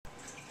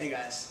Hey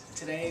guys,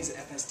 today's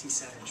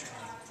FST-7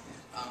 training.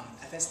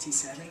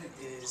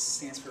 FST-7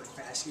 stands for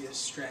Fascia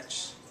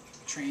Stretch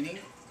Training.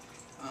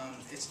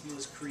 It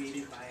was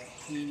created by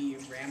Hany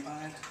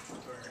Rambod,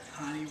 or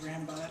Hany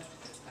Rambod.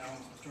 I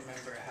don't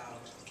remember how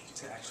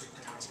to actually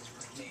pronounce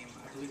his name.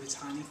 I believe it's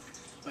Hany.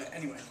 But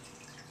anyway,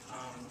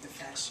 the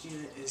fascia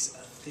is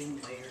a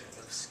thin layer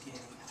of skin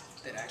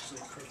that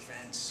actually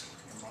prevents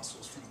your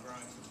muscles from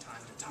growing from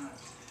time to time.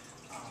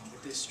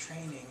 With this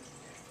training,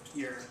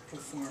 you're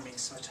performing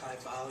such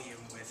high volume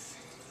with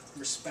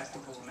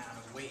respectable amount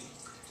of weight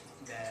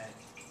that,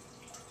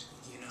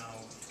 you know,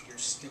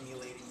 you're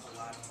stimulating a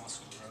lot of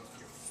muscle growth.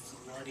 You're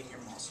flooding your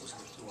muscles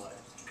with blood.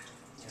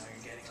 You know,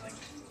 you're getting like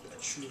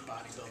a true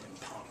bodybuilding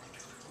pump.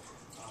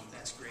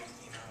 That's great,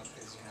 you know,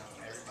 because, you know,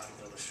 every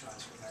bodybuilder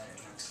strives for that,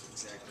 and that's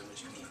exactly what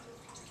you need.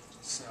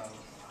 So,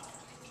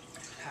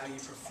 how you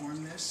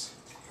perform this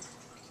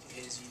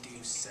is you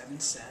do 7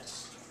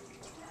 sets.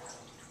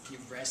 You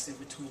rest in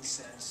between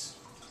sets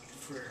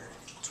for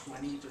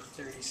 20 to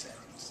 30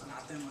 seconds,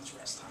 not that much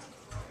rest time,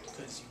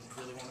 because you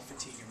really want to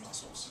fatigue your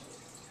muscles.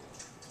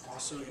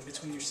 Also, in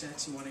between your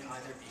sets, you want to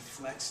either be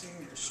flexing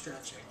or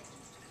stretching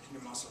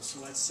your muscles.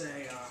 So let's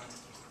say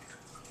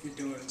you're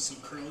doing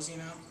some curls, you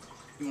know,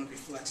 you want to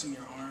be flexing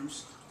your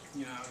arms,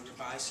 you know, your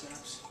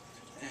biceps,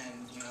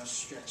 and, you know,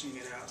 stretching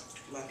it out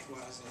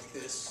lengthwise like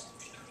this.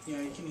 You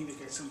know, you can either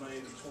get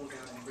somebody to pull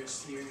down your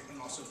wrist here and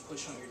also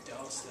push on your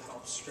delts to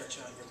help stretch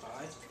out your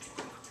thigh.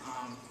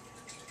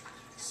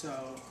 So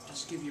I'll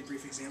just give you a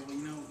brief example.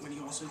 You know, when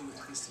you also do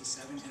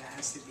FST-7,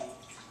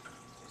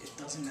 it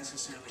doesn't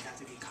necessarily have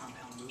to be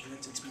compound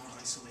movements, it's more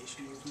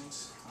isolation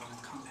movements.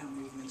 Compound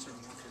movements are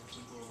more for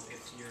people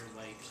if you're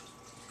like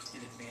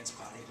an advanced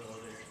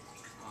bodybuilder.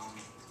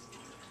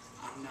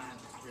 I'm not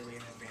really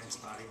an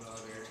advanced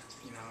bodybuilder,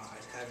 you know,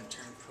 I haven't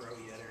turned pro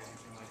yet or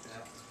anything like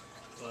that,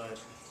 but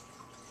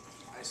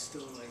I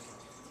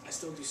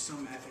still do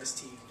some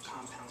FST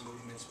compound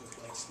movements with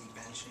like some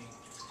benching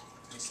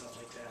and stuff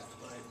like that,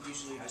 but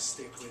usually I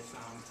stick with,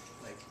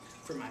 like,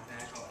 for my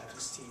back I'll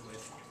FST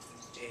with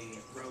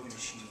a row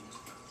machine.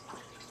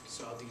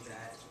 So I'll do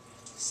that,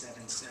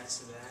 7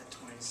 sets of that,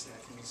 20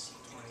 seconds,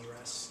 20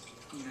 rests,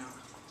 you know,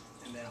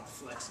 and then I'll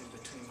flex in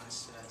between my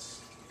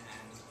sets,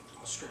 and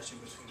I'll stretch in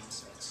between my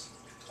sets.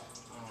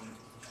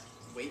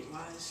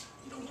 Weight-wise,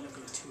 you don't want to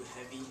go too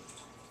heavy,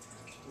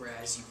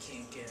 whereas you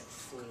can't get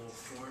full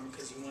form,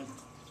 because you want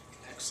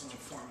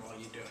excellent form while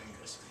you're doing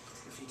this.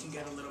 If you can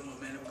get a little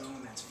momentum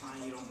going, that's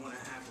fine. You don't want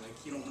to have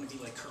you don't want to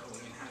be like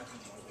curling and having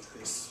like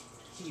this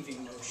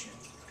heaving motion.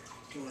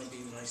 You want to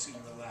be nice and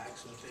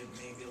relaxed with it,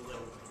 maybe a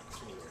little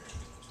forward.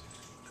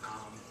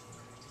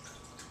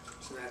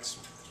 So that's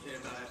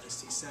it about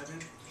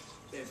FST-7.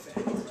 If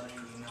anybody,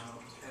 you know,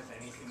 have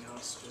anything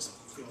else, just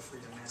feel free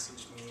to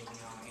message me, you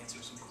know,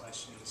 answer some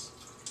questions.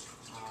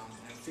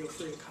 And feel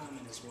free to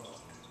comment as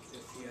well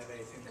if you have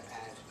anything to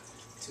add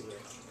to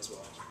it as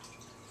well.